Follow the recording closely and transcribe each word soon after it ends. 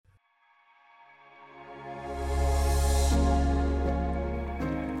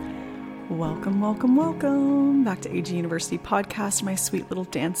Welcome, welcome, welcome back to AG University Podcast, my sweet little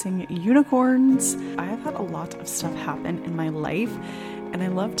dancing unicorns. I have had a lot of stuff happen in my life, and I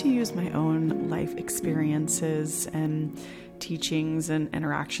love to use my own life experiences and teachings and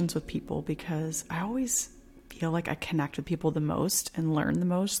interactions with people because I always feel like I connect with people the most and learn the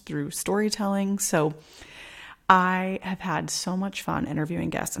most through storytelling. So I have had so much fun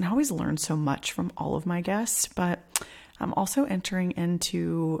interviewing guests, and I always learn so much from all of my guests, but I'm also entering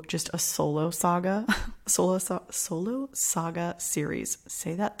into just a solo saga series.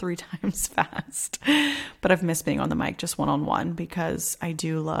 Say that 3 times fast. But I've missed being on the mic just one-on-one because I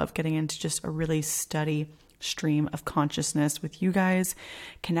do love getting into just a really steady stream of consciousness with you guys,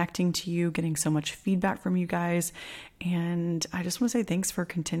 connecting to you, getting so much feedback from you guys. And I just want to say thanks for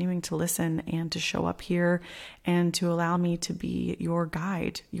continuing to listen and to show up here and to allow me to be your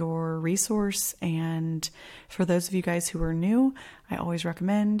guide, your resource. And for those of you guys who are new, I always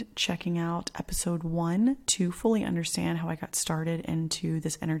recommend checking out episode 1 to fully understand how I got started into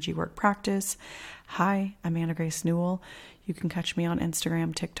this energy work practice. Hi, I'm Anna Grace Newell. You can catch me on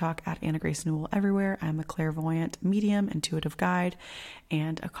Instagram, TikTok at Anna Grace Newell everywhere. I'm a clairvoyant, medium, intuitive guide,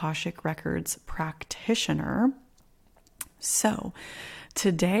 and Akashic Records practitioner. So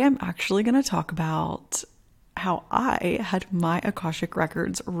today I'm actually going to talk about how I had my Akashic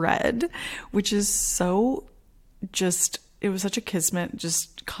Records read, which is it was such a kismet,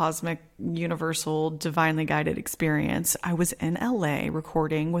 just cosmic, universal, divinely guided experience. I was in LA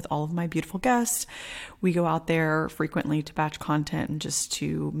recording with all of my beautiful guests. We go out there frequently to batch content and just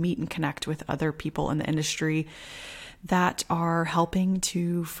to meet and connect with other people in the industry that are helping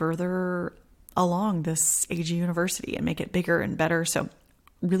to further along this AG University and make it bigger and better. So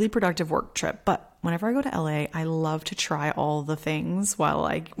really productive work trip. But whenever I go to LA, I love to try all the things while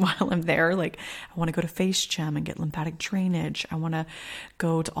I'm there. Like I want to go to Face Gem and get lymphatic drainage. I want to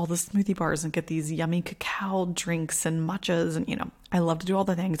go to all the smoothie bars and get these yummy cacao drinks and matchas. And, I love to do all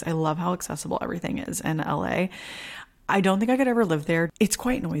the things. I love how accessible everything is in LA. I don't think I could ever live there. It's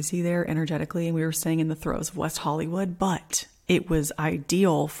quite noisy there energetically. And we were staying in the throes of West Hollywood, but it was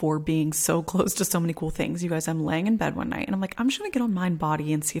ideal for being so close to so many cool things. You guys, I'm laying in bed one night and I'm like, I'm just going to get on Mind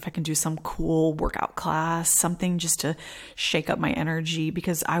Body and see if I can do some cool workout class, something just to shake up my energy,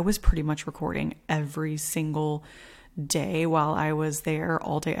 because I was pretty much recording every single day while I was there,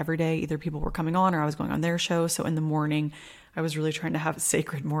 all day, every day. Either people were coming on or I was going on their show. So in the morning, I was really trying to have a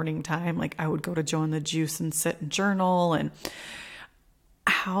sacred morning time. Like I would go to Joe and the Juice and sit and journal. And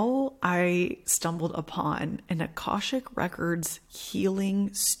how I stumbled upon an Akashic Records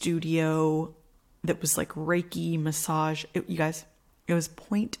healing studio that was like Reiki massage. You guys, it was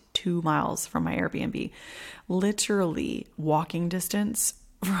 0.2 miles from my Airbnb, literally walking distance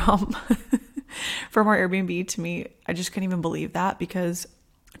from, from our Airbnb to me. I just couldn't even believe that, because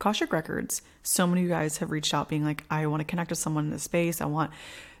Akashic Records, so many of you guys have reached out being like, I want to connect with someone in this space. I want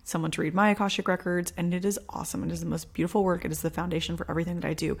someone to read my Akashic Records, and it is awesome. It is the most beautiful work. It is the foundation for everything that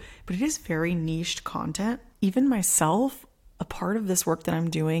I do, but it is very niched content. Even myself, a part of this work that I'm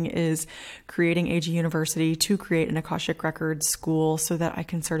doing is creating AG University to create an Akashic Records school so that I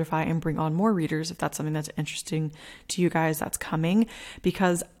can certify and bring on more readers. If that's something that's interesting to you guys, that's coming,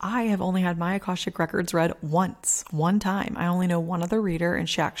 because I have only had my Akashic Records read one time. I only know one other reader, and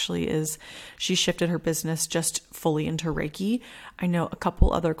she shifted her business just fully into Reiki. I know a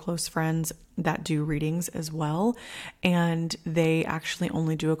couple other close friends that do readings as well, and they actually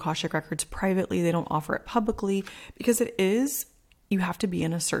only do Akashic Records privately. They don't offer it publicly because you have to be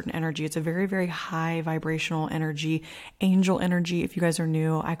in a certain energy. It's a very, very high vibrational energy, angel energy. If you guys are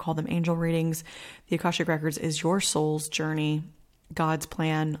new, I call them angel readings. The Akashic Records is your soul's journey, God's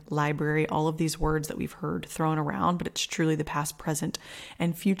plan, library, all of these words that we've heard thrown around, but it's truly the past, present,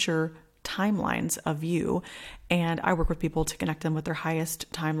 and future timelines of you. And I work with people to connect them with their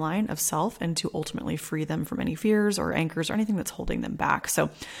highest timeline of self and to ultimately free them from any fears or anchors or anything that's holding them back.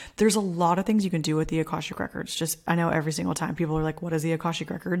 So there's a lot of things you can do with the Akashic Records. I know every single time people are like, what is the Akashic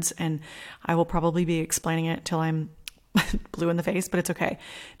Records? And I will probably be explaining it till I'm blue in the face, but it's okay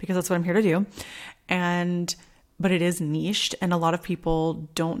because that's what I'm here to do. But it is niched, and a lot of people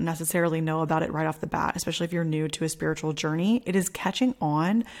don't necessarily know about it right off the bat, especially if you're new to a spiritual journey. It is catching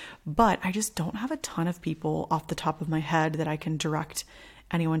on, but I just don't have a ton of people off the top of my head that I can direct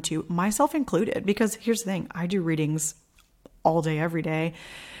anyone to, myself included, because here's the thing. I do readings all day, every day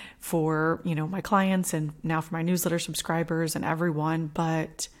for, my clients and now for my newsletter subscribers and everyone,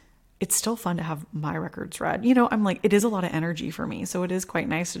 but it's still fun to have my records read. I'm like, it is a lot of energy for me. So it is quite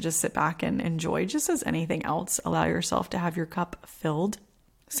nice to just sit back and enjoy, just as anything else. Allow yourself to have your cup filled.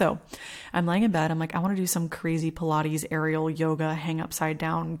 So I'm laying in bed. I'm like, I want to do some crazy Pilates, aerial yoga, hang upside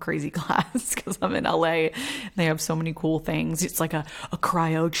down crazy class because I'm in LA. They have so many cool things. It's like a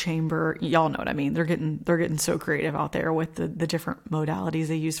cryo chamber. Y'all know what I mean. They're getting so creative out there with the different modalities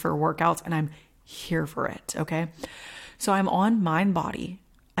they use for workouts, and I'm here for it. Okay. So I'm on Mind Body.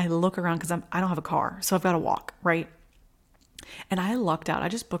 I look around because I don't have a car. So I've got to walk, right? And I lucked out. I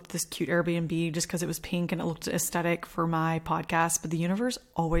just booked this cute Airbnb just because it was pink and it looked aesthetic for my podcast. But the universe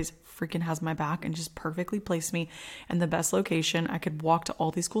always freaking has my back and just perfectly placed me in the best location. I could walk to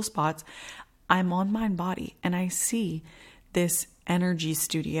all these cool spots. I'm on Mind Body and I see this energy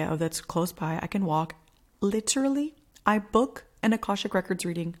studio that's close by. I can walk. Literally, I book an Akashic Records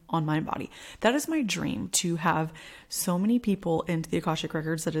reading on Mind Body. That is my dream, to have so many people into the Akashic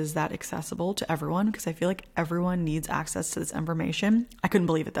Records that is that accessible to everyone, because I feel like everyone needs access to this information. I couldn't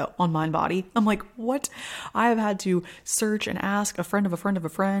believe it though, on Mind Body. I'm like, what? I have had to search and ask a friend of a friend of a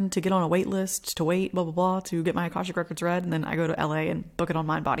friend to get on a wait list, to wait, blah, blah, blah, to get my Akashic Records read. And then I go to LA and book it on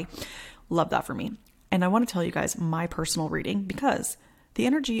Mind Body. Love that for me. And I want to tell you guys my personal reading, because the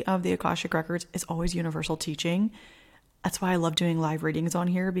energy of the Akashic Records is always universal teaching. That's why I love doing live readings on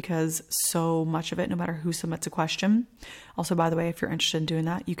here, because so much of it, no matter who submits a question. Also, by the way, if you're interested in doing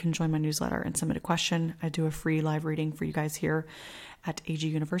that, you can join my newsletter and submit a question. I do a free live reading for you guys here at AG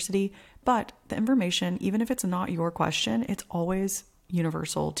University. But the information, even if it's not your question, it's always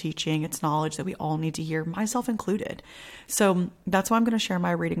universal teaching. It's knowledge that we all need to hear, myself included. So that's why I'm going to share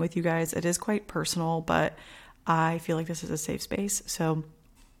my reading with you guys. It is quite personal, but I feel like this is a safe space. So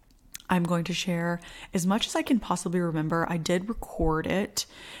I'm going to share as much as I can possibly remember. I did record it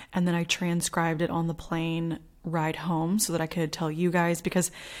and then I transcribed it on the plane ride home so that I could tell you guys,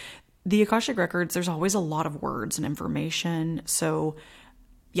 because the Akashic Records, there's always a lot of words and information. So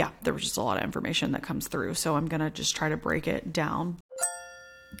yeah, there was just a lot of information that comes through. So I'm going to just try to break it down.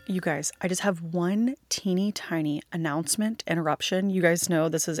 You guys, I just have one teeny tiny announcement interruption. You guys know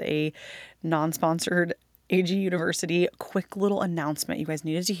this is a non-sponsored AG University quick little announcement you guys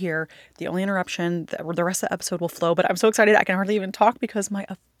needed to hear. The only interruption, the rest of the episode will flow, but I'm so excited I can hardly even talk because my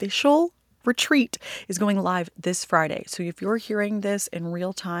official retreat is going live this Friday. So if you're hearing this in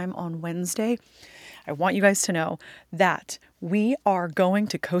real time on Wednesday, I want you guys to know that we are going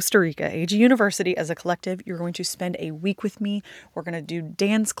to Costa Rica, AG University as a collective. You're going to spend a week with me. We're going to do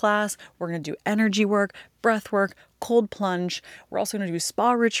dance class. We're going to do energy work, breath work, cold plunge. We're also going to do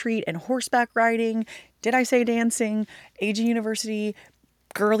spa retreat and horseback riding. Did I say dancing? AG University,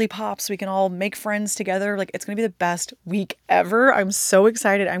 girly pops. We can all make friends together. Like, it's going to be the best week ever. I'm so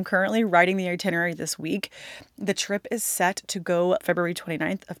excited. I'm currently writing the itinerary this week. The trip is set to go February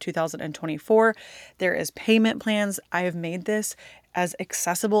 29th of 2024. There is payment plans. I have made this as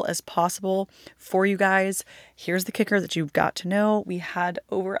accessible as possible for you guys. Here's the kicker that you've got to know. We had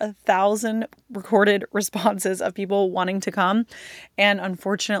over 1,000 recorded responses of people wanting to come. And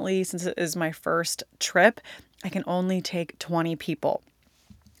unfortunately, since it is my first trip, I can only take 20 people.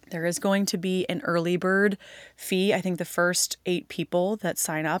 There is going to be an early bird fee. I think the first 8 people that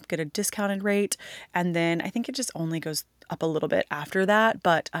sign up get a discounted rate. And then I think it just only goes up a little bit after that.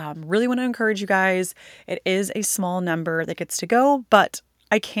 But really want to encourage you guys. It is a small number that gets to go, but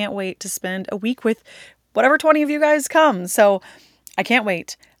I can't wait to spend a week with whatever 20 of you guys come. So I can't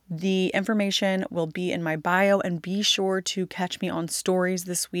wait. The information will be in my bio, and be sure to catch me on stories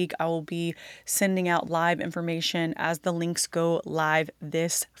this week. I will be sending out live information as the links go live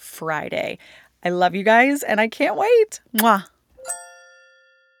this Friday. I love you guys and I can't wait. Mwah.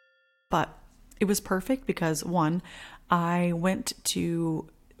 But it was perfect because, one, I went to,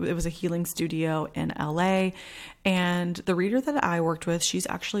 it was a healing studio in LA, and the reader that I worked with, she's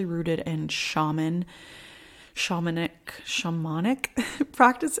actually rooted in shamanic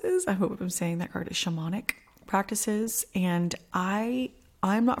practices. I hope I'm saying that correctly. Shamanic practices. And I'm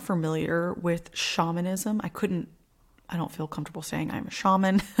not familiar with shamanism. I don't feel comfortable saying I'm a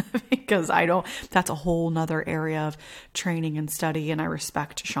shaman because that's a whole nother area of training and study. And I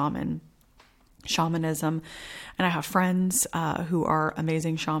respect shamanism. And I have friends who are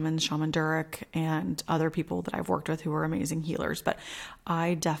amazing shamans, Shaman Durek, and other people that I've worked with who are amazing healers. But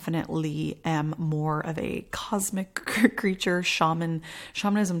I definitely am more of a cosmic creature.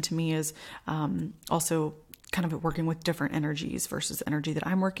 Shamanism to me is also kind of working with different energies versus the energy that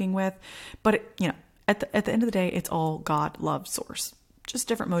I'm working with. But at the end of the day, it's all God, love, source. Just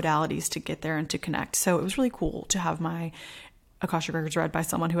different modalities to get there and to connect. So it was really cool to have my Akashic Records read by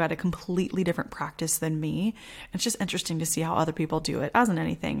someone who had a completely different practice than me. It's just interesting to see how other people do it, as in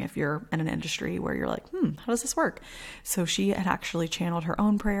anything, if you're in an industry where you're like, how does this work? So she had actually channeled her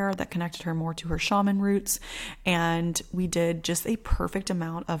own prayer that connected her more to her shaman roots. And we did just a perfect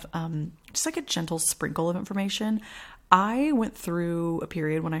amount of just like a gentle sprinkle of information. I went through a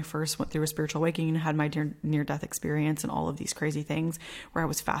period when I first went through a spiritual awakening and had my near-death experience and all of these crazy things where I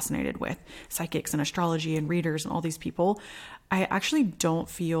was fascinated with psychics and astrology and readers and all these people. I actually don't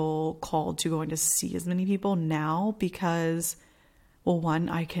feel called to going to see as many people now because, well, one,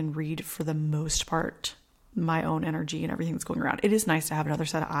 I can read for the most part my own energy and everything that's going around. It is nice to have another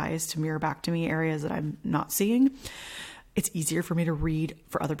set of eyes to mirror back to me areas that I'm not seeing. It's easier for me to read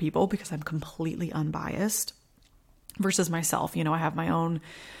for other people because I'm completely unbiased versus myself. I have my own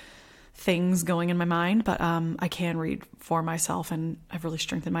things going in my mind, but I can read for myself, and I've really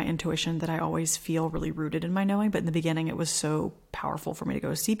strengthened my intuition that I always feel really rooted in my knowing. But in the beginning, it was so powerful for me to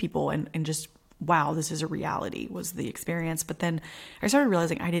go see people and just, wow, this is a reality was the experience. But then I started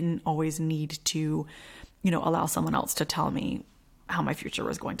realizing I didn't always need to, allow someone else to tell me how my future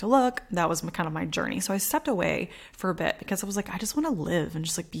was going to look. That was kind of my journey. So I stepped away for a bit because I was like, I just want to live and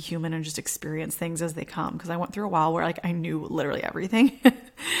just like be human and just experience things as they come. Because I went through a while where like I knew literally everything.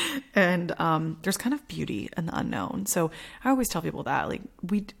 And there's kind of beauty in the unknown. So I always tell people that like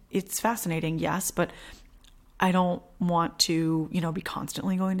it's fascinating, yes, but I don't want to, be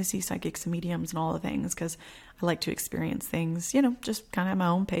constantly going to see psychics and mediums and all the things because I like to experience things, just kind of at my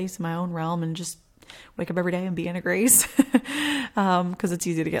own pace, my own realm, and just wake up every day and be in a grace because it's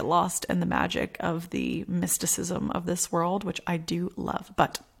easy to get lost in the magic of the mysticism of this world, which I do love.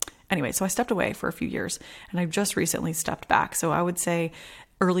 But anyway, so I stepped away for a few years and I've just recently stepped back. So I would say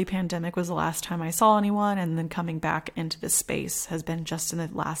early pandemic was the last time I saw anyone, and then coming back into this space has been just in the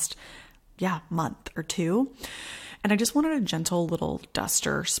last month or two. And I just wanted a gentle little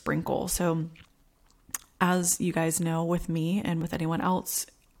duster sprinkle. So as you guys know, with me and with anyone else,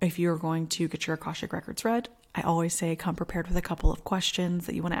 if you're going to get your Akashic Records read, I always say come prepared with a couple of questions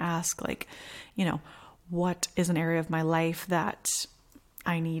that you want to ask, like, what is an area of my life that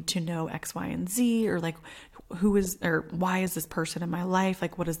I need to know X, Y, and Z, or like why is this person in my life?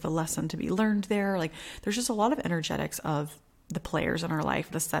 Like, what is the lesson to be learned there? Like, there's just a lot of energetics of the players in our life,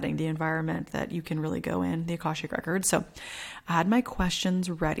 the setting, the environment that you can really go in the Akashic Records. So I had my questions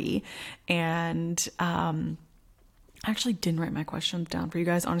ready, and I actually didn't write my questions down for you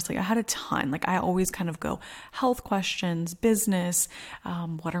guys. Honestly, I had a ton. Like I always kind of go health questions, business,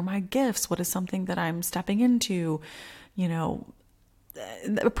 what are my gifts? What is something that I'm stepping into?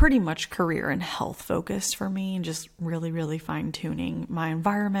 Pretty much career and health focused for me, and just really, really fine tuning my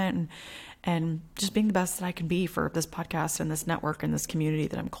environment and just being the best that I can be for this podcast and this network and this community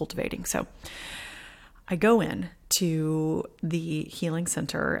that I'm cultivating. So I go in to the healing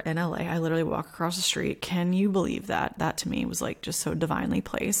center in LA. I literally walk across the street. Can you believe that? That to me was like just so divinely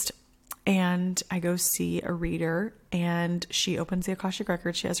placed. And I go see a reader, and she opens the Akashic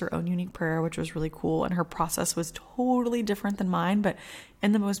Record. She has her own unique prayer, which was really cool. And her process was totally different than mine, but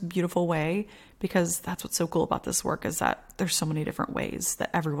in the most beautiful way, because that's what's so cool about this work is that there's so many different ways that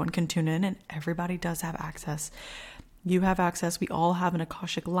everyone can tune in, and everybody does have access. You have access. We all have an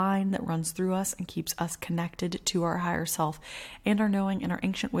Akashic line that runs through us and keeps us connected to our higher self and our knowing and our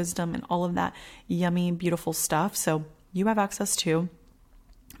ancient wisdom and all of that yummy, beautiful stuff. So you have access too.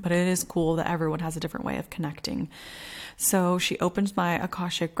 But it is cool that everyone has a different way of connecting. So she opens my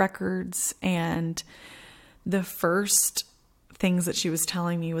Akashic Records, and the first things that she was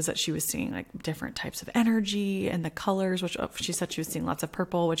telling me was that she was seeing like different types of energy and the colors, which she said she was seeing lots of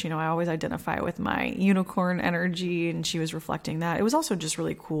purple, which, I always identify with my unicorn energy, and she was reflecting that. It was also just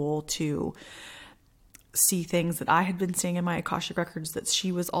really cool to see things that I had been seeing in my Akashic Records that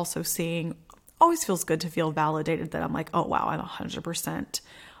she was also seeing. Always feels good to feel validated that I'm like, oh wow, I'm 100%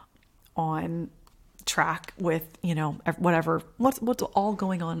 on track with, what's all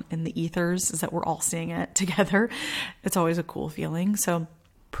going on in the ethers, is that we're all seeing it together. It's always a cool feeling. So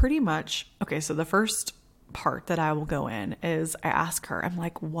pretty much, okay, so the first part that I will go in is I ask her, I'm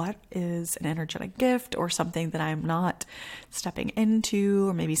like, what is an energetic gift or something that I'm not stepping into,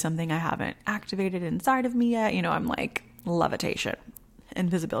 or maybe something I haven't activated inside of me yet? I'm like, levitation,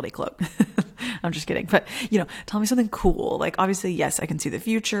 invisibility cloak. I'm just kidding. But, tell me something cool. Like, obviously, yes, I can see the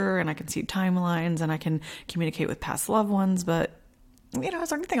future and I can see timelines and I can communicate with past loved ones. But, is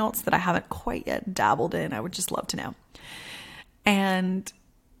there anything else that I haven't quite yet dabbled in? I would just love to know. And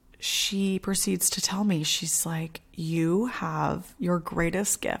she proceeds to tell me, she's like, you have your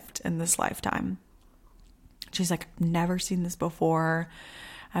greatest gift in this lifetime. She's like, never seen this before.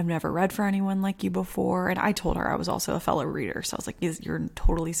 I've never read for anyone like you before. And I told her I was also a fellow reader. So I was like, you're in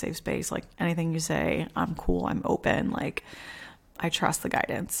totally safe space. Like anything you say, I'm cool. I'm open. Like I trust the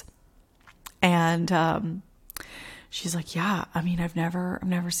guidance. And, she's like, yeah, I mean, I've never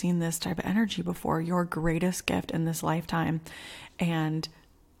seen this type of energy before. Your greatest gift in this lifetime and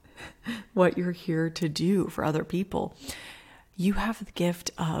what you're here to do for other people. You have the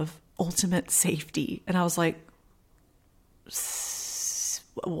gift of ultimate safety. And I was like,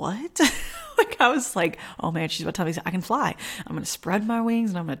 what? Like, I was like, oh man, she's about to tell me I can fly. I'm going to spread my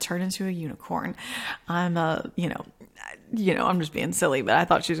wings and I'm going to turn into a unicorn. I'm I'm just being silly, but I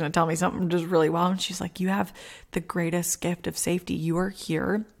thought she was going to tell me something just really well. And she's like, you have the greatest gift of safety. You are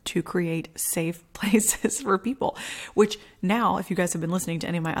here to create safe places for people, which now, if you guys have been listening to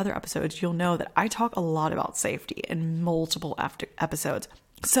any of my other episodes, you'll know that I talk a lot about safety in multiple episodes.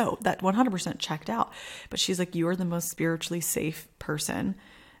 So that 100% checked out. But she's like, you are the most spiritually safe person,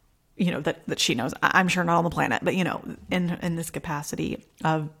 that she knows. I'm sure not on the planet, but in this capacity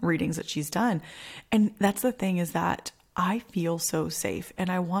of readings that she's done. And that's the thing, is that I feel so safe. And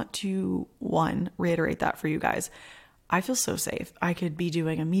I want to, reiterate that for you guys. I feel so safe. I could be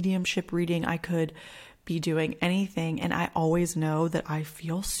doing a mediumship reading. I could be doing anything. And I always know that I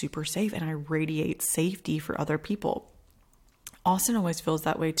feel super safe and I radiate safety for other people. Austin always feels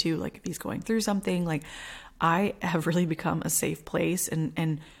that way too. Like if he's going through something, like I have really become a safe place,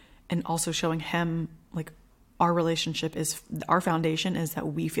 and also showing him, like, our relationship is, our foundation is that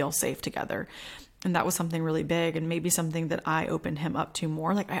we feel safe together. And that was something really big, and maybe something that I opened him up to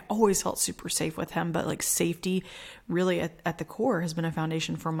more. Like I always felt super safe with him, but like safety really at the core has been a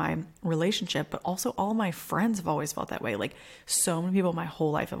foundation for my relationship. But also all my friends have always felt that way. Like so many people my whole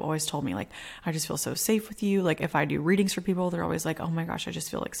life have always told me, like, I just feel so safe with you. Like if I do readings for people, they're always like, oh my gosh, I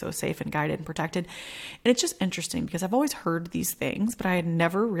just feel like so safe and guided and protected. And it's just interesting because I've always heard these things, but I had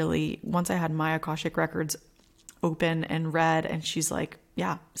never really, once I had my Akashic records open and read, and she's like,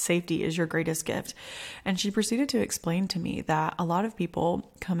 yeah, safety is your greatest gift. And she proceeded to explain to me that a lot of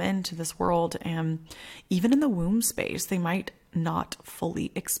people come into this world, and even in the womb space, they might not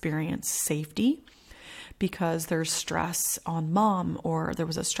fully experience safety because there's stress on mom, or there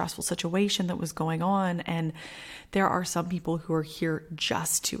was a stressful situation that was going on. And there are some people who are here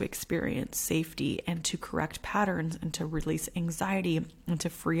just to experience safety and to correct patterns and to release anxiety and to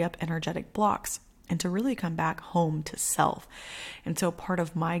free up energetic blocks, and to really come back home to self. And so part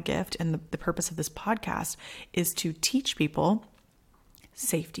of my gift and the purpose of this podcast is to teach people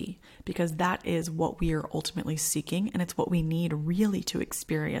safety, because that is what we are ultimately seeking. And it's what we need really to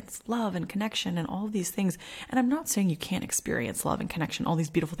experience love and connection and all of these things. And I'm not saying you can't experience love and connection, all these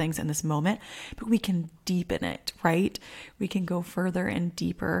beautiful things in this moment, but we can deepen it, right? We can go further and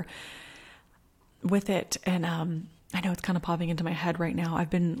deeper with it. And, I know it's kind of popping into my head right now. I've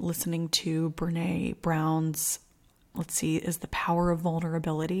been listening to Brene Brown's, is The Power of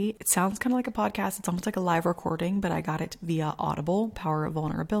Vulnerability. It sounds kind of like a podcast. It's almost like a live recording, but I got it via Audible, Power of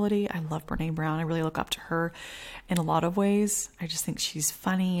Vulnerability. I love Brene Brown. I really look up to her in a lot of ways. I just think she's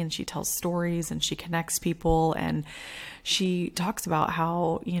funny, and she tells stories, and she connects people. And she talks about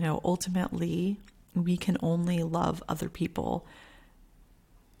how, ultimately we can only love other people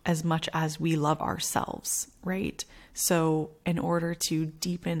as much as we love ourselves, right? So in order to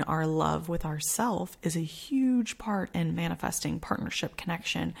deepen our love with ourselves is a huge part in manifesting partnership,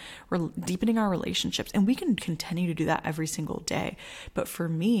 connection, deepening our relationships. And we can continue to do that every single day. But for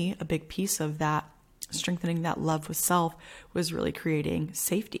me, a big piece of that, strengthening that love with self, was really creating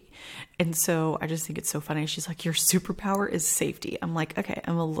safety. And so I just think it's so funny. She's like, your superpower is safety. I'm like, okay,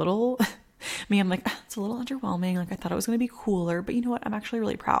 I'm like, it's a little underwhelming. Like I thought it was going to be cooler, but you know what? I'm actually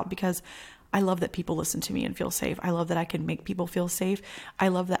really proud because I love that people listen to me and feel safe. I love that I can make people feel safe. I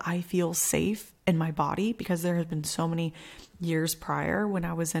love that I feel safe in my body, because there have been so many years prior when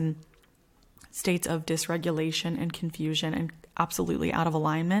I was in states of dysregulation and confusion and absolutely out of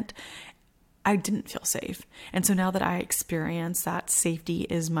alignment. I didn't feel safe. And so now that I experience that safety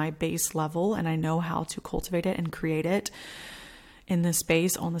is my base level, and I know how to cultivate it and create it in this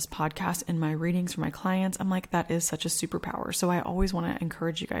space, on this podcast, in my readings for my clients, I'm like, that is such a superpower. So I always want to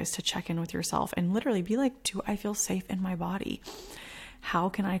encourage you guys to check in with yourself and literally be like, do I feel safe in my body? How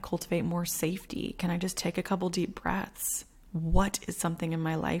can I cultivate more safety? Can I just take a couple deep breaths? What is something in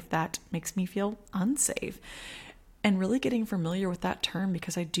my life that makes me feel unsafe? And really getting familiar with that term,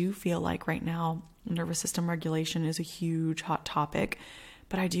 because I do feel like right now, nervous system regulation is a huge hot topic.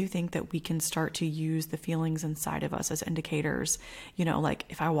 But I do think that we can start to use the feelings inside of us as indicators. Like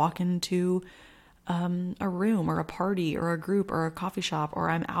if I walk into a room or a party or a group or a coffee shop, or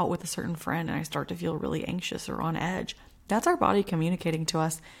I'm out with a certain friend and I start to feel really anxious or on edge, That's our body communicating to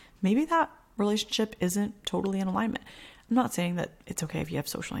us. Maybe that relationship isn't totally in alignment. I'm not saying that it's okay if you have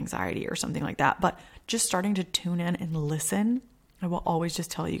social anxiety or something like that, but just starting to tune in and listen. I will always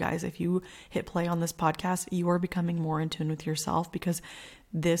just tell you guys, if you hit play on this podcast, you are becoming more in tune with yourself, because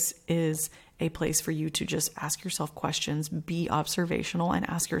this is a place for you to just ask yourself questions, be observational, and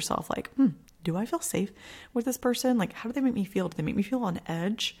ask yourself like, do I feel safe with this person? Like, how do they make me feel? Do they make me feel on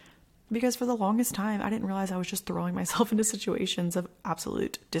edge? Because for the longest time, I didn't realize I was just throwing myself into situations of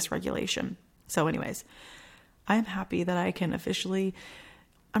absolute dysregulation. So anyways, I'm happy that I can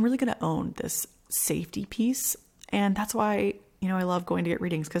I'm really going to own this safety piece. And that's why, I love going to get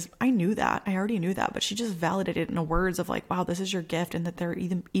readings, because I already knew that, but she just validated it in the words of like, wow, this is your gift. And that there are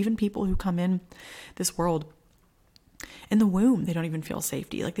even people who come in this world in the womb, they don't even feel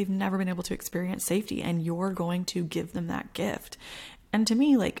safety. Like, they've never been able to experience safety, and you're going to give them that gift. And to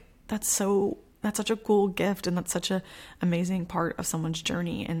me, like, that's such a cool gift, and that's such an amazing part of someone's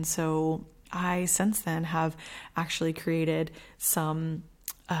journey. And so I, since then, have actually created some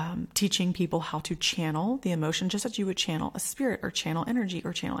teaching people how to channel the emotion, just as you would channel a spirit or channel energy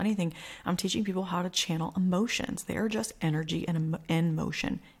or channel anything. I'm teaching people how to channel emotions. They are just energy and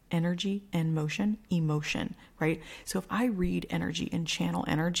motion. Energy and motion, emotion, right? So if I read energy and channel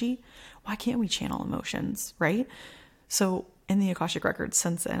energy, why can't we channel emotions, right? So in the Akashic Records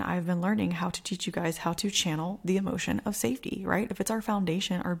since then, I've been learning how to teach you guys how to channel the emotion of safety, right? If it's our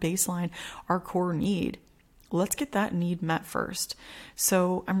foundation, our baseline, our core need, let's get that need met first.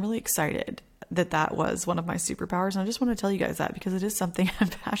 So I'm really excited that was one of my superpowers. And I just want to tell you guys that, because it is something I'm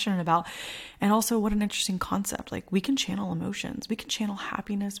passionate about. And also, what an interesting concept. Like, we can channel emotions, we can channel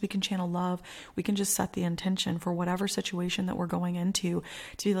happiness, we can channel love. We can just set the intention for whatever situation that we're going into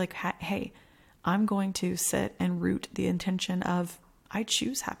to be like, hey, I'm going to sit and root the intention of, I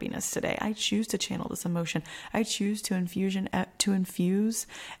choose happiness today. I choose to channel this emotion. I choose to infuse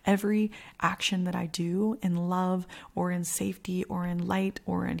every action that I do in love or in safety or in light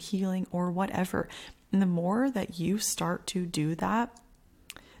or in healing or whatever. And the more that you start to do that,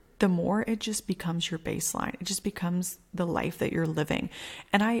 the more it just becomes your baseline. It just becomes the life that you're living.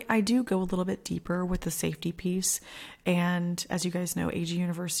 And I do go a little bit deeper with the safety piece. And as you guys know, AG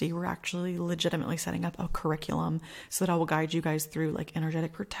University, we're actually legitimately setting up a curriculum so that I will guide you guys through like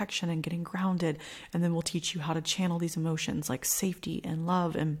energetic protection and getting grounded. And then we'll teach you how to channel these emotions like safety and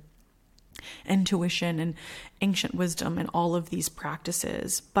love and intuition and ancient wisdom and all of these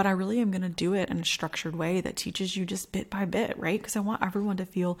practices. But I really am going to do it in a structured way that teaches you just bit by bit, right? Because I want everyone to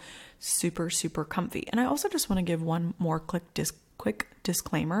feel super, super comfy. And I also just want to give one more quick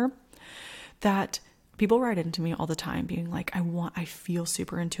disclaimer that people write into me all the time being like, I feel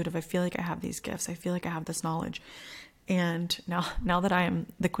super intuitive. I feel like I have these gifts. I feel like I have this knowledge. And now that I am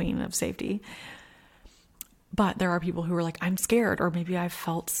the queen of safety, but there are people who are like, I'm scared, or maybe I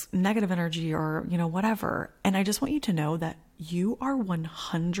felt negative energy or, whatever. And I just want you to know that you are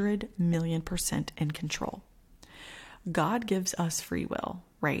 100 million% in control. God gives us free will,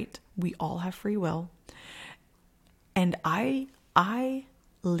 right? We all have free will. And I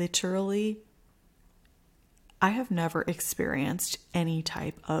literally, I have never experienced any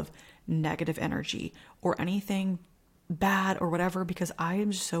type of negative energy or anything bad or whatever, because I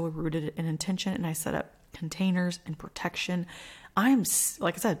am so rooted in intention, and I set up containers and protection. I'm,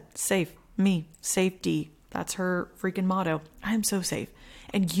 like I said, safe. Me, safety. That's her freaking motto. I am so safe.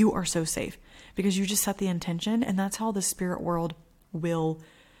 And you are so safe, because you just set the intention, and that's how the spirit world will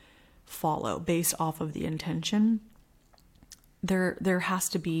follow based off of the intention. There has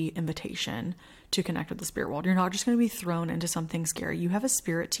to be invitation to connect with the spirit world. You're not just going to be thrown into something scary. You have a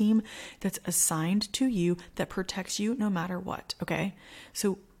spirit team that's assigned to you that protects you no matter what. Okay.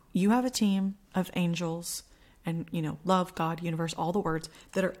 So you have a team of angels and, love, God, universe, all the words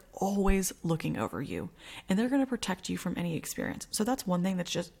that are always looking over you, and they're going to protect you from any experience. So that's one thing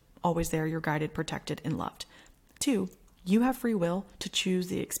that's just always there. You're guided, protected, and loved. 2, you have free will to choose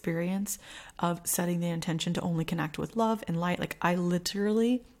the experience of setting the intention to only connect with love and light. Like, I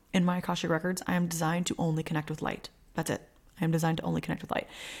literally, in my Akashic Records, I am designed to only connect with light. That's it. I am designed to only connect with light.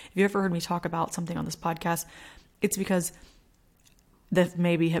 If you ever heard me talk about something on this podcast, it's because that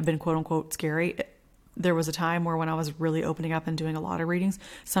maybe have been quote unquote scary. There was a time where when I was really opening up and doing a lot of readings,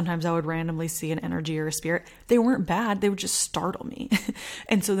 sometimes I would randomly see an energy or a spirit. They weren't bad. They would just startle me.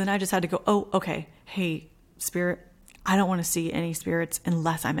 And so then I just had to go, oh, okay. Hey, spirit, I don't want to see any spirits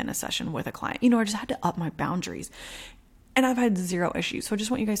unless I'm in a session with a client. I just had to up my boundaries. And I've had zero issues. So I just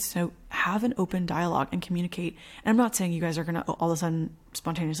want you guys to know, have an open dialogue and communicate. And I'm not saying you guys are going to all of a sudden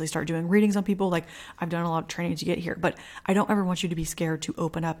spontaneously start doing readings on people. Like, I've done a lot of training to get here, but I don't ever want you to be scared to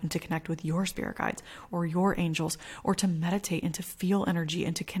open up and to connect with your spirit guides or your angels, or to meditate and to feel energy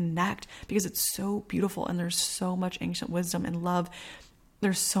and to connect, because it's so beautiful. And there's so much ancient wisdom and love.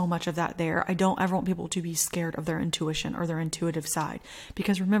 There's so much of that there. I don't ever want people to be scared of their intuition or their intuitive side,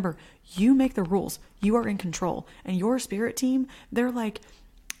 because remember, you make the rules. You are in control, and your spirit team, they're like,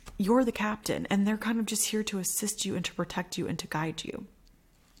 you're the captain, and they're kind of just here to assist you and to protect you and to guide you.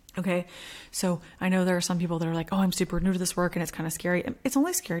 Okay. So I know there are some people that are like, oh, I'm super new to this work and it's kind of scary. It's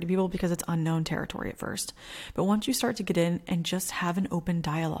only scary to people because it's unknown territory at first. But once you start to get in and just have an open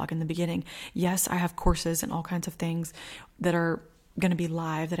dialogue in the beginning, yes, I have courses and all kinds of things that are going to be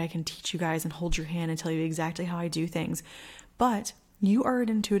live that I can teach you guys and hold your hand and tell you exactly how I do things. But you are an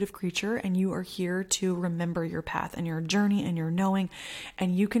intuitive creature, and you are here to remember your path and your journey and your knowing.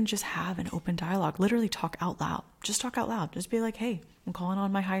 And you can just have an open dialogue, literally talk out loud. Just talk out loud. Just be like, hey, I'm calling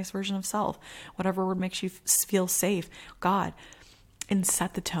on my highest version of self, whatever word makes you feel safe, God, and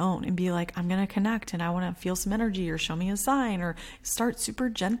set the tone and be like, I'm going to connect and I want to feel some energy, or show me a sign, or start super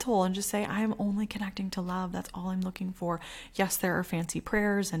gentle and just say, I am only connecting to love. That's all I'm looking for. Yes, there are fancy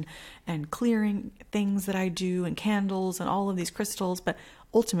prayers and clearing things that I do, and candles and all of these crystals, but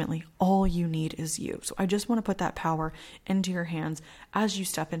ultimately all you need is you. So I just want to put that power into your hands as you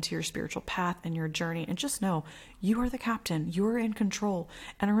step into your spiritual path and your journey, and just know you are the captain, you're in control.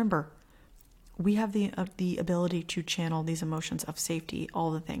 And remember, we have the ability to channel these emotions of safety,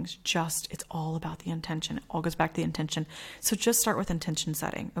 all the things. It's all about the intention. It all goes back to the intention. So just start with intention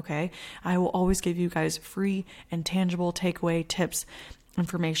setting, okay? I will always give you guys free and tangible takeaway tips,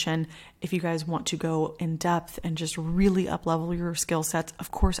 information. If you guys want to go in depth and just really up level your skill sets, of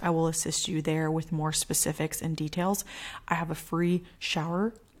course, I will assist you there with more specifics and details. I have a free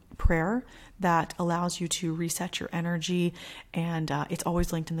shower prayer that allows you to reset your energy, and it's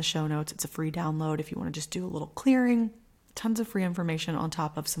always linked in the show notes. It's a free download if you want to just do a little clearing. Tons of free information on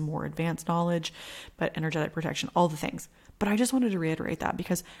top of some more advanced knowledge, but energetic protection, all the things. But I just wanted to reiterate that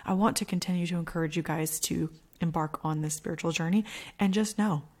because I want to continue to encourage you guys to embark on this spiritual journey, and just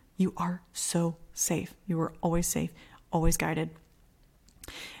know you are so safe. You are always safe, always guided.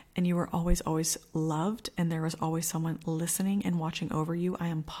 And you were always, always loved, and there was always someone listening and watching over you. I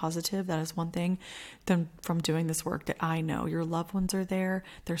am positive that is one thing from doing this work that I know. Your loved ones are there.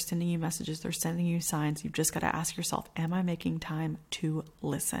 They're sending you messages. They're sending you signs. You've just got to ask yourself, am I making time to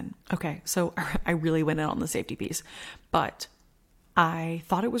listen? Okay, so I really went in on the safety piece, but I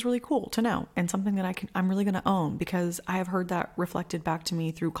thought it was really cool to know, and something that I'm really going to own, because I have heard that reflected back to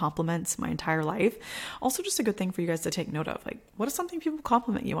me through compliments my entire life. Also, just a good thing for you guys to take note of. Like, what is something people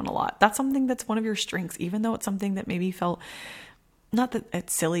compliment you on a lot? That's something that's one of your strengths, even though it's something that maybe felt, not that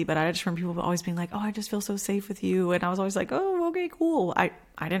it's silly, but I just remember people always being like, oh, I just feel so safe with you. And I was always like, oh, okay, cool. I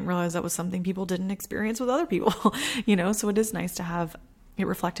didn't realize that was something people didn't experience with other people, so it is nice to have it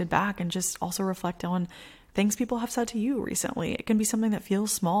reflected back, and just also reflect on things people have said to you recently. It can be something that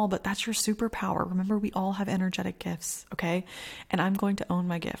feels small, but that's your superpower. Remember, we all have energetic gifts, okay? And I'm going to own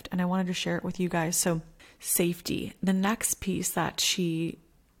my gift, and I wanted to share it with you guys. So safety, the next piece that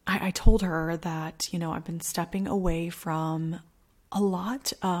I told her that, I've been stepping away from a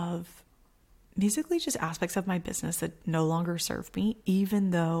lot of basically just aspects of my business that no longer serve me,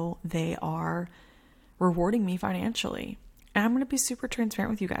 even though they are rewarding me financially. And I'm going to be super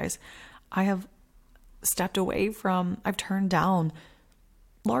transparent with you guys. I have stepped away I've turned down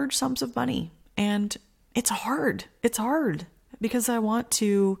large sums of money, and it's hard. It's hard because I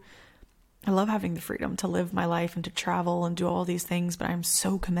love having the freedom to live my life and to travel and do all these things, but I'm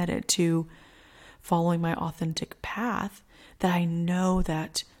so committed to following my authentic path that I know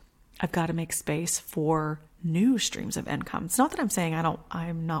that I've got to make space for new streams of income. It's not that I'm saying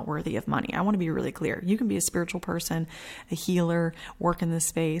I'm not worthy of money. I want to be really clear. You can be a spiritual person, a healer, work in this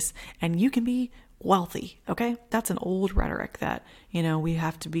space, and you can be wealthy. Okay. That's an old rhetoric that, we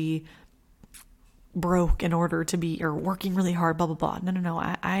have to be broke in order to be, or working really hard, blah, blah, blah. No.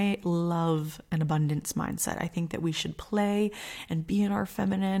 I love an abundance mindset. I think that we should play and be in our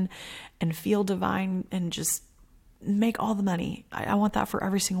feminine and feel divine and just make all the money. I want that for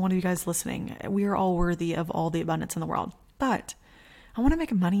every single one of you guys listening. We are all worthy of all the abundance in the world, but I want to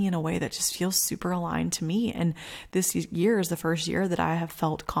make money in a way that just feels super aligned to me. And this year is the first year that I have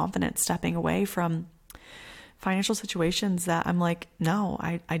felt confident stepping away from financial situations that I'm like, no,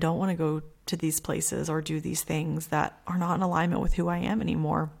 I don't want to go to these places or do these things that are not in alignment with who I am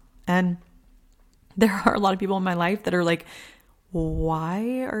anymore. And there are a lot of people in my life that are like,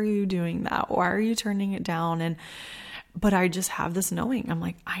 why are you doing that? Why are you turning it down? And But I just have this knowing. I'm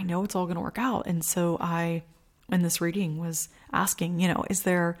like, I know it's all going to work out. And so I, in this reading, was asking, is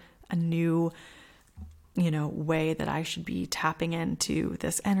there a new, way that I should be tapping into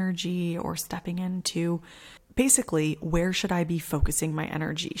this energy or stepping into? Basically, where should I be focusing my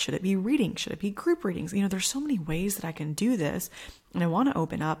energy? Should it be reading? Should it be group readings? There's so many ways that I can do this. And I want to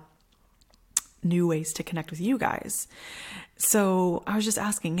open up new ways to connect with you guys. So I was just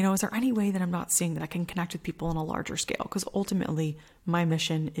asking, is there any way that I'm not seeing that I can connect with people on a larger scale? Because ultimately my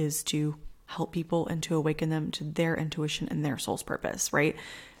mission is to help people and to awaken them to their intuition and their soul's purpose, right?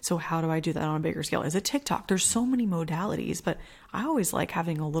 So how do I do that on a bigger scale? Is it TikTok? There's so many modalities, but I always like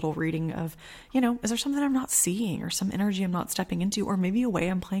having a little reading of, is there something I'm not seeing or some energy I'm not stepping into, or maybe a way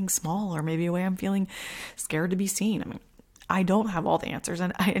I'm playing small, or maybe a way I'm feeling scared to be seen. I don't have all the answers.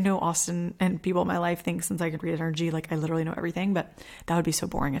 And I know Austin and people in my life think since I can read energy, like I literally know everything, but that would be so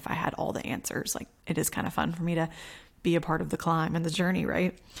boring if I had all the answers. Like it is kind of fun for me to be a part of the climb and the journey,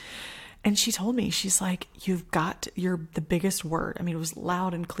 right? And she told me, she's like, the biggest word. It was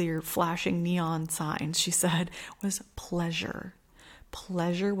loud and clear, flashing neon signs. She said was pleasure.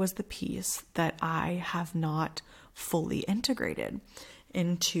 Pleasure was the piece that I have not fully integrated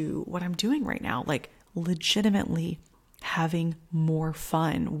into what I'm doing right now. Like legitimately having more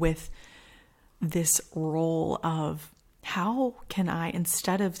fun with this role of how can I,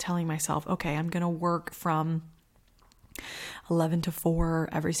 instead of telling myself, okay, I'm going to work from 11 to 4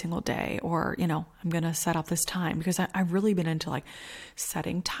 every single day, or, I'm going to set up this time, because I've really been into like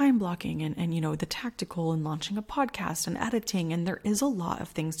setting time blocking and, the tactical and launching a podcast and editing. And there is a lot of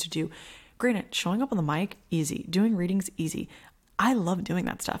things to do. Granted, showing up on the mic, easy. Doing readings, easy. I love doing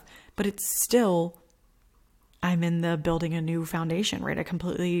that stuff, but it's still, I'm in the building a new foundation, right? I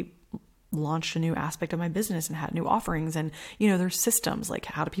completely launched a new aspect of my business and had new offerings. And, there's systems like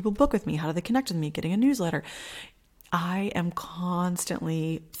how do people book with me? How do they connect with me? Getting a newsletter. I am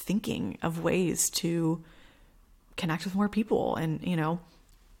constantly thinking of ways to connect with more people and,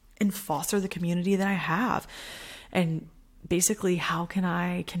 and foster the community that I have. And basically, how can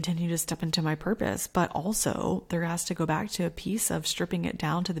I continue to step into my purpose? But also there has to go back to a piece of stripping it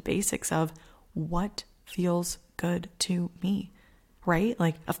down to the basics of what feels good to me, right?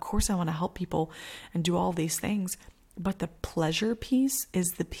 Like, of course I want to help people and do all these things, but the pleasure piece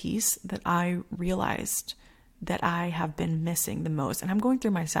is the piece that I realized that I have been missing the most. And I'm going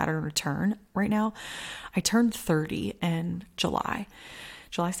through my Saturn return right now. I turned 30 in July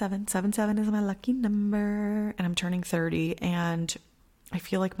 7th. 7 is my lucky number, and I'm turning 30. And I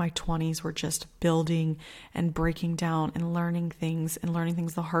feel like my 20s were just building and breaking down and learning things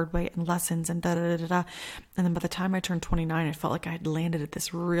the hard way and lessons and da da da da. And then by the time I turned 29, I felt like I had landed at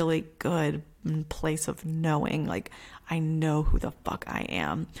this really good place of knowing, like, I know who the fuck I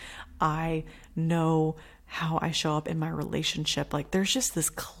am. I know how I show up in my relationship. Like, there's just this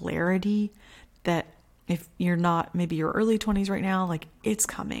clarity that if you're not, maybe your early 20s right now, like, it's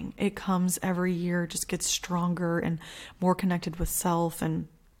coming. It comes every year, just gets stronger and more connected with self and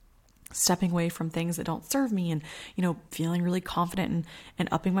stepping away from things that don't serve me and, feeling really confident and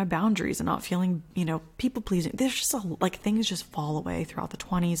upping my boundaries and not feeling, people pleasing. There's just things just fall away throughout the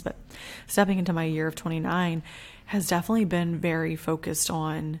 20s, but stepping into my year of 29 has definitely been very focused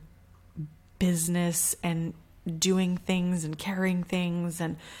on business and doing things and carrying things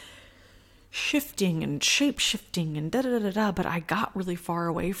and shifting and shape shifting and da da da da. But I got really far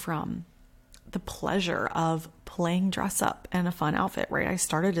away from the pleasure of playing dress up in a fun outfit, right? I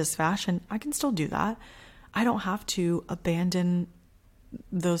started as fashion. I can still do that. I don't have to abandon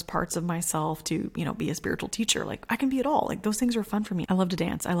those parts of myself to, be a spiritual teacher. Like, I can be it all. Like, those things are fun for me. I love to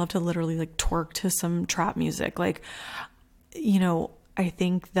dance. I love to literally like twerk to some trap music. Like, I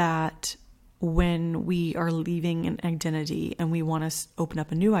think that when we are leaving an identity and we want to open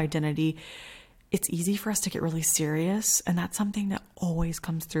up a new identity, it's easy for us to get really serious. And that's something that always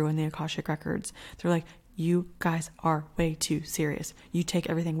comes through in the Akashic records. They're like, you guys are way too serious. You take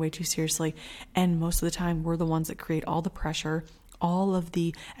everything way too seriously. And most of the time, we're the ones that create all the pressure, all of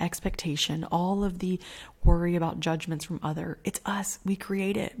the expectation, all of the worry about judgments from other. It's us. We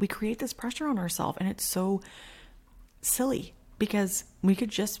create it. We create this pressure on ourselves. And it's so silly, because we could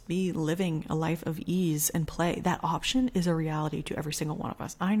just be living a life of ease and play. That option is a reality to every single one of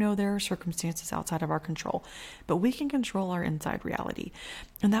us. I know there are circumstances outside of our control, but we can control our inside reality.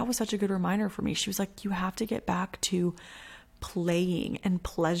 And that was such a good reminder for me. She was like, you have to get back to playing and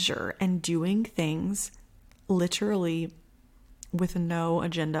pleasure and doing things literally with no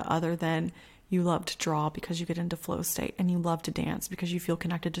agenda other than you love to draw because you get into flow state, and you love to dance because you feel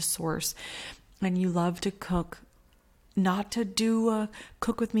connected to source, and you love to cook not to do a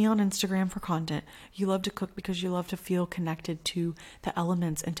cook with me on Instagram for content. You love to cook because you love to feel connected to the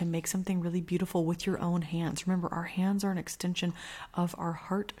elements and to make something really beautiful with your own hands. Remember, our hands are an extension of our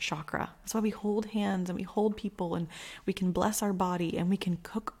heart chakra. That's why we hold hands and we hold people, and we can bless our body, and we can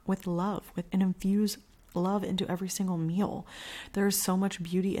cook with love and infuse love into every single meal. There is so much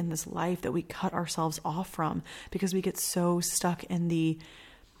beauty in this life that we cut ourselves off from because we get so stuck in the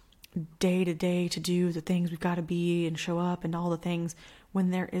day to day to do the things we've got to be and show up and all the things,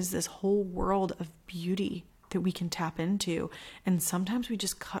 when there is this whole world of beauty that we can tap into. And sometimes we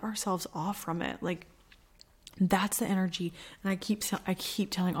just cut ourselves off from it. Like, that's the energy. And I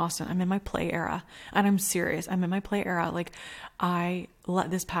keep telling Austin, I'm in my play era, and I'm serious. I'm in my play era. Like,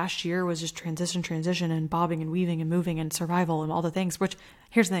 this past year was just transition and bobbing and weaving and moving and survival and all the things, which,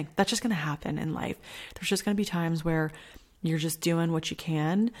 here's the thing, that's just going to happen in life. There's just going to be times where you're just doing what you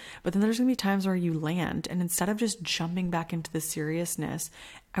can, but then there's going to be times where you land. And instead of just jumping back into the seriousness,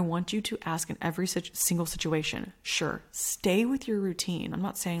 I want you to ask in every single situation, sure, stay with your routine. I'm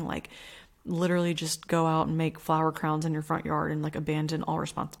not saying like literally just go out and make flower crowns in your front yard and like abandon all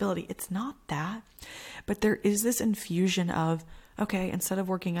responsibility. It's not that, but there is this infusion of, okay, instead of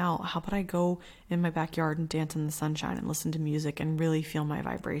working out, how about I go in my backyard and dance in the sunshine and listen to music and really feel my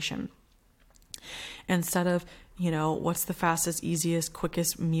vibration? Instead of, what's the fastest, easiest,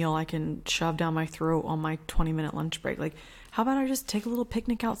 quickest meal I can shove down my throat on my 20-minute lunch break? Like, how about I just take a little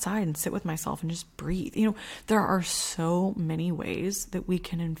picnic outside and sit with myself and just breathe? There are so many ways that we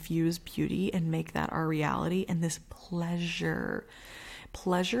can infuse beauty and make that our reality. And this pleasure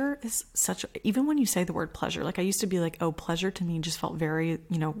is even when you say the word pleasure, like I used to be like, oh, pleasure to me just felt very,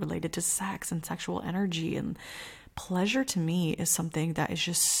 related to sex and sexual energy. And pleasure to me is something that is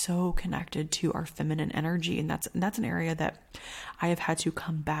just so connected to our feminine energy. And that's an area that I have had to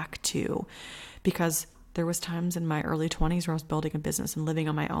come back to, because there was times in my early 20s where I was building a business and living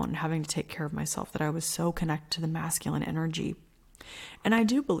on my own and having to take care of myself, that I was so connected to the masculine energy. And I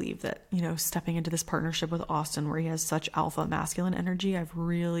do believe that, stepping into this partnership with Austin, where he has such alpha masculine energy, I've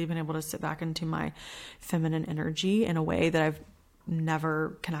really been able to sit back into my feminine energy in a way that I've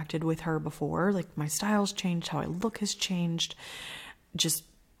never connected with her before. Like, my style's changed, how I look has changed, just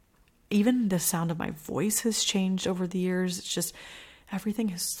even the sound of my voice has changed over the years. It's just everything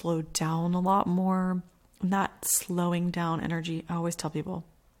has slowed down a lot more. And that slowing down energy, I always tell people,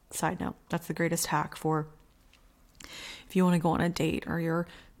 side note, that's the greatest hack for if you want to go on a date or you're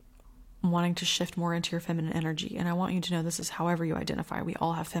wanting to shift more into your feminine energy. And I want you to know this is however you identify. We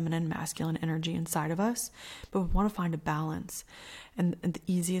all have feminine, masculine energy inside of us, but we want to find a balance. And the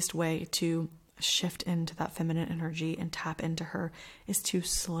easiest way to shift into that feminine energy and tap into her is to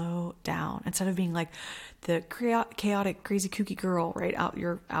slow down. Instead of being like the chaotic, crazy, kooky girl, right?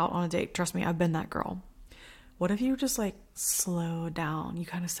 You're out on a date. Trust me, I've been that girl. What if you just like slow down? You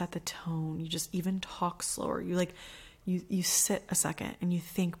kind of set the tone. You just even talk slower. You sit a second and you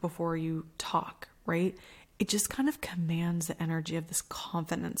think before you talk, right? It just kind of commands the energy of this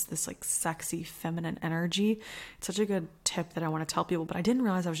confidence, this like sexy feminine energy. It's such a good tip that I want to tell people, but I didn't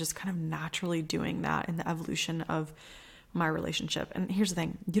realize I was just kind of naturally doing that in the evolution of my relationship. And here's the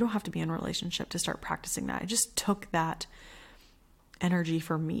thing, you don't have to be in a relationship to start practicing that. It just took that energy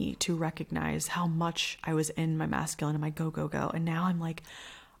for me to recognize how much I was in my masculine and my go. And now I'm like,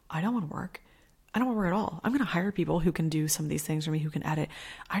 I don't want to work. I don't want to work at all. I'm going to hire people who can do some of these things for me, who can edit.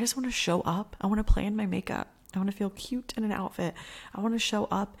 I just want to show up. I want to play in my makeup. I want to feel cute in an outfit. I want to show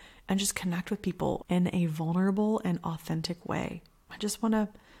up and just connect with people in a vulnerable and authentic way. I just want to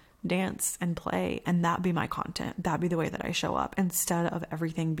dance and play, and that be my content. That be the way that I show up, instead of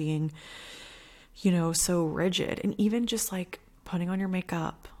everything being, so rigid. And even just like putting on your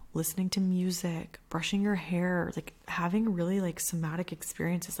makeup, listening to music, brushing your hair, like having really like somatic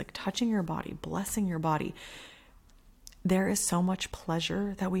experiences, like touching your body, blessing your body. There is so much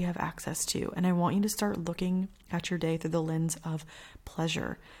pleasure that we have access to. And I want you to start looking at your day through the lens of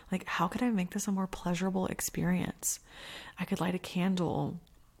pleasure. Like, how could I make this a more pleasurable experience? I could light a candle.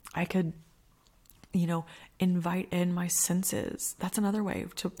 I could, invite in my senses. That's another way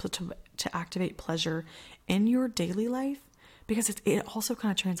to activate pleasure in your daily life. Because it also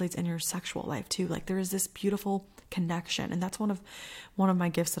kind of translates in your sexual life too. Like, there is this beautiful connection. And that's one of my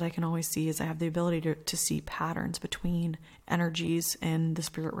gifts that I can always see, is I have the ability to see patterns between energies in the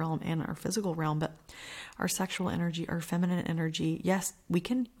spirit realm and our physical realm. But our sexual energy, our feminine energy, yes, we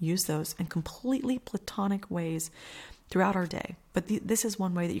can use those in completely platonic ways throughout our day. But this is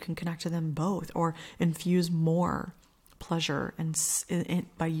one way that you can connect to them both, or infuse more pleasure and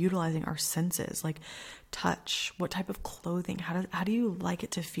by utilizing our senses, like touch, what type of clothing, how do you like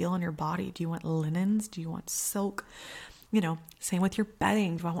it to feel on your body? Do you want linens? Do you want silk? Same with your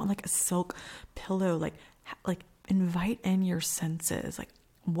bedding. Do I want like a silk pillow? Like invite in your senses. Like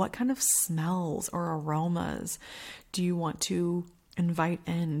what kind of smells or aromas do you want to invite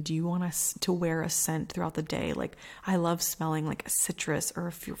in? Do you want us to wear a scent throughout the day? Like I love smelling like a citrus or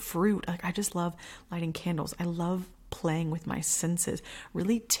a fruit. Like I just love lighting candles. I love playing with my senses,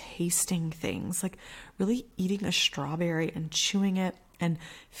 really tasting things, like really eating a strawberry and chewing it and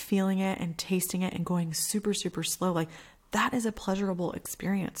feeling it and tasting it and going super, super slow. Like that is a pleasurable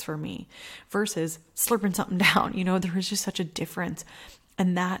experience for me versus slurping something down. There is just such a difference.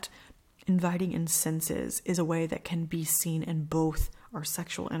 And that inviting in senses is a way that can be seen in both our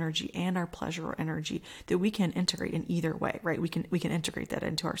sexual energy and our pleasure energy that we can integrate in either way, right? We can integrate that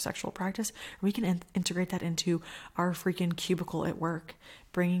into our sexual practice, or we can integrate that into our freaking cubicle at work,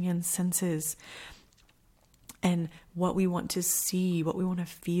 bringing in senses and what we want to see, what we want to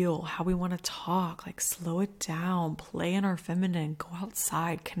feel, how we want to talk, like slow it down, play in our feminine, go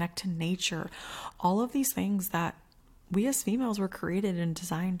outside, connect to nature, all of these things that we as females were created and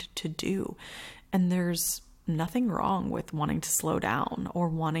designed to do. And there's nothing wrong with wanting to slow down or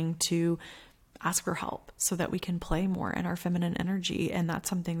wanting to ask for help so that we can play more in our feminine energy. And that's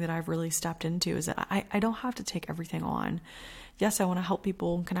something that I've really stepped into, is that I don't have to take everything on. Yes, I want to help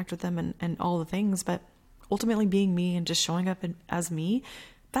people and connect with them and all the things, but ultimately being me and just showing up as me,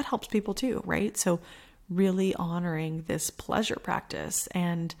 that helps people too, right? So really honoring this pleasure practice.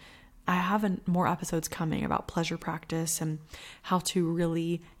 And I have more episodes coming about pleasure practice and how to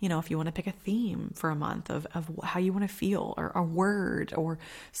really, if you want to pick a theme for a month of how you want to feel, or a word or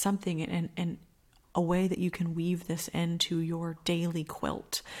something, and a way that you can weave this into your daily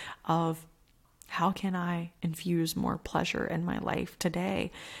quilt of how can I infuse more pleasure in my life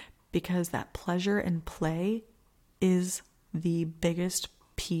today? Because that pleasure and play is the biggest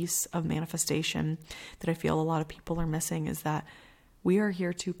piece of manifestation that I feel a lot of people are missing, is that we are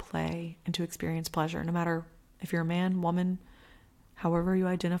here to play and to experience pleasure. No matter if you're a man, woman, however you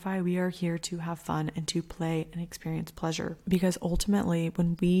identify, we are here to have fun and to play and experience pleasure. Because ultimately,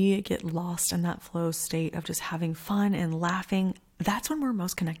 when we get lost in that flow state of just having fun and laughing, that's when we're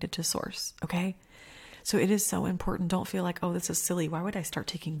most connected to source, okay? So it is so important. Don't feel like, oh, this is silly. Why would I start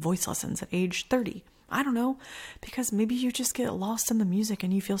taking voice lessons at age 30? I don't know, because maybe you just get lost in the music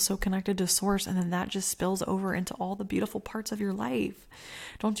and you feel so connected to source, and then that just spills over into all the beautiful parts of your life.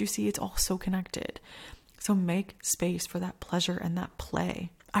 Don't you see? It's all so connected. So make space for that pleasure and that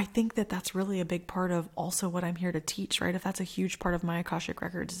play. I think that that's really a big part of also what I'm here to teach, right? If that's a huge part of my Akashic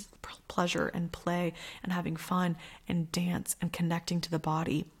records, pleasure and play and having fun and dance and connecting to the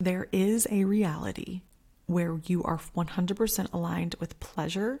body. There is a reality where you are 100% aligned with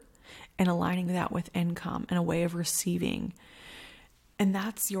pleasure and aligning that with income and a way of receiving. And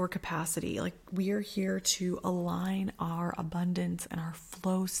that's your capacity. Like, we are here to align our abundance and our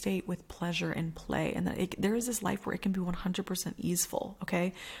flow state with pleasure and play. And that there is this life where it can be 100% easeful.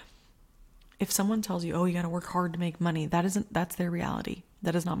 Okay. If someone tells you, oh, you got to work hard to make money, that's their reality.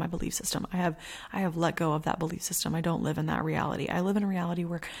 That is not my belief system. I have let go of that belief system. I don't live in that reality. I live in a reality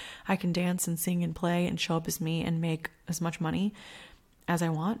where I can dance and sing and play and show up as me and make as much money as I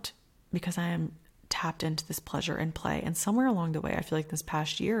want, because I am tapped into this pleasure and play. And somewhere along the way, I feel like this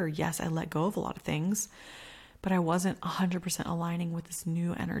past year, yes, I let go of a lot of things, but I wasn't 100% aligning with this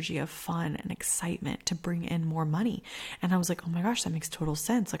new energy of fun and excitement to bring in more money. And I was like, oh my gosh, that makes total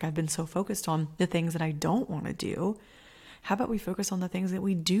sense. Like, I've been so focused on the things that I don't want to do. How about we focus on the things that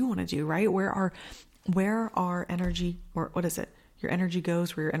we do want to do, right? Where our energy, or what is it? Your energy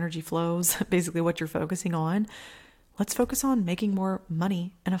goes where your energy flows, basically what you're focusing on. Let's focus on making more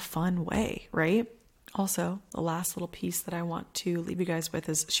money in a fun way, right? Also, the last little piece that I want to leave you guys with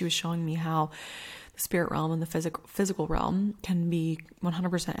is she was showing me how the spirit realm and the physical realm can be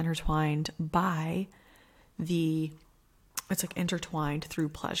 100% intertwined by it's like intertwined through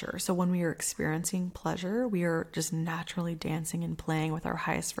pleasure. So when we are experiencing pleasure, we are just naturally dancing and playing with our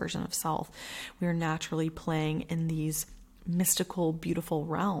highest version of self. We are naturally playing in these mystical, beautiful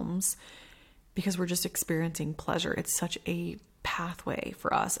realms because we're just experiencing pleasure. It's such a pathway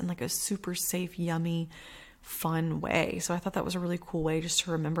for us and like a super safe, yummy, fun way. So I thought that was a really cool way just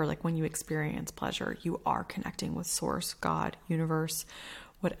to remember, like, when you experience pleasure, you are connecting with source, God, universe,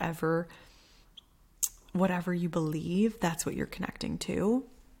 whatever you believe, that's what you're connecting to.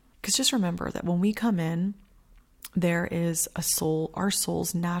 Because just remember that when we come in there is our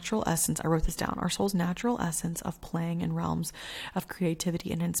soul's natural essence. I wrote this down. Our soul's natural essence of playing in realms of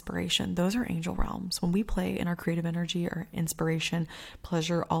creativity and inspiration. Those are angel realms. When we play in our creative energy or inspiration,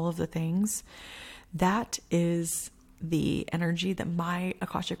 pleasure, all of the things, that is the energy that my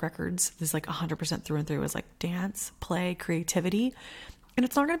Akashic Records is like 100% through and through, is like dance, play, creativity. And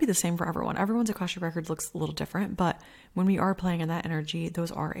it's not going to be the same for everyone. Everyone's Akashic Records looks a little different, but when we are playing in that energy,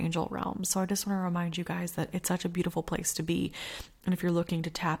 those are angel realms. So I just want to remind you guys that it's such a beautiful place to be. And if you're looking to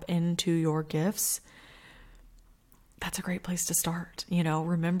tap into your gifts, that's a great place to start. You know,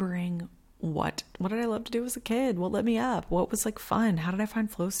 remembering what did I love to do as a kid? What lit me up? What was like fun? How did I find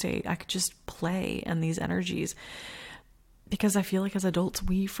flow state? I could just play in these energies. Because I feel like as adults,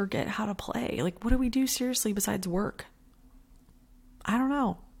 we forget how to play. Like, what do we do seriously besides work? I don't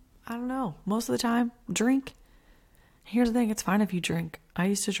know. Most of the time, drink. Here's the thing. It's fine if you drink. I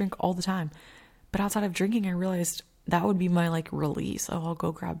used to drink all the time. But outside of drinking, I realized that would be my like release. Oh, I'll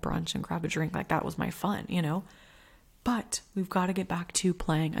go grab brunch and grab a drink. Like that was my fun, you know? But we've got to get back to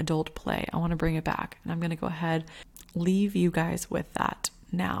playing adult play. I want to bring it back. And I'm going to go ahead, leave you guys with that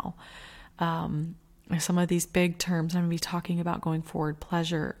now. Some of these big terms I'm going to be talking about going forward: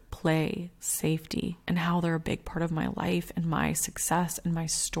 pleasure, play, safety, and how they're a big part of my life and my success and my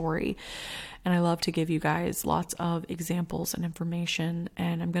story. And I love to give you guys lots of examples and information,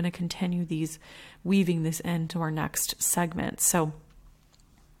 and I'm going to continue weaving this into our next segment. So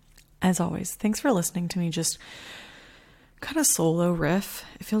as always, thanks for listening to me just kind of solo riff.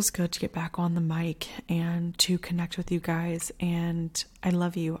 It feels good to get back on the mic and to connect with you guys. And I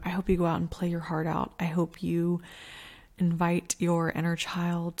love you. I hope you go out and play your heart out. I hope you invite your inner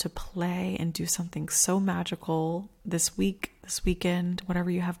child to play and do something so magical this week, this weekend,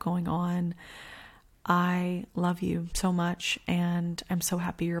 whatever you have going on. I love you so much, and I'm so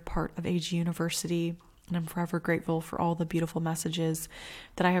happy you're a part of AG University. And I'm forever grateful for all the beautiful messages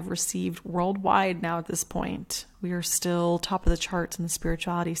that I have received worldwide now at this point. We are still top of the charts in the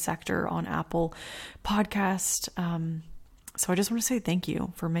spirituality sector on Apple Podcast. So I just want to say thank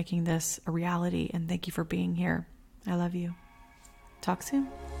you for making this a reality, and thank you for being here. I love you. Talk soon.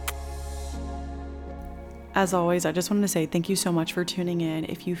 As always, I just wanted to say thank you so much for tuning in.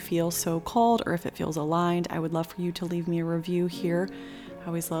 If you feel so called, or if it feels aligned, I would love for you to leave me a review here. I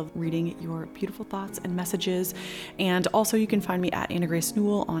always love reading your beautiful thoughts and messages. And also you can find me at Anna Grace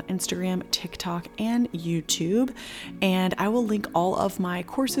Newell on Instagram, TikTok, and YouTube. And I will link all of my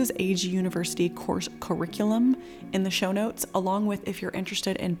courses, AG University course curriculum, in the show notes, along with, if you're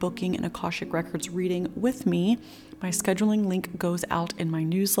interested in booking an Akashic Records reading with me, my scheduling link goes out in my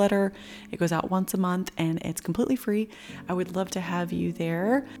newsletter. It goes out once a month and it's completely free. I would love to have you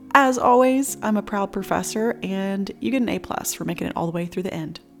there. As always, I'm a proud professor, and you get an A+ for making it all the way through the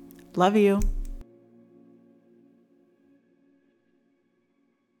end. Love you.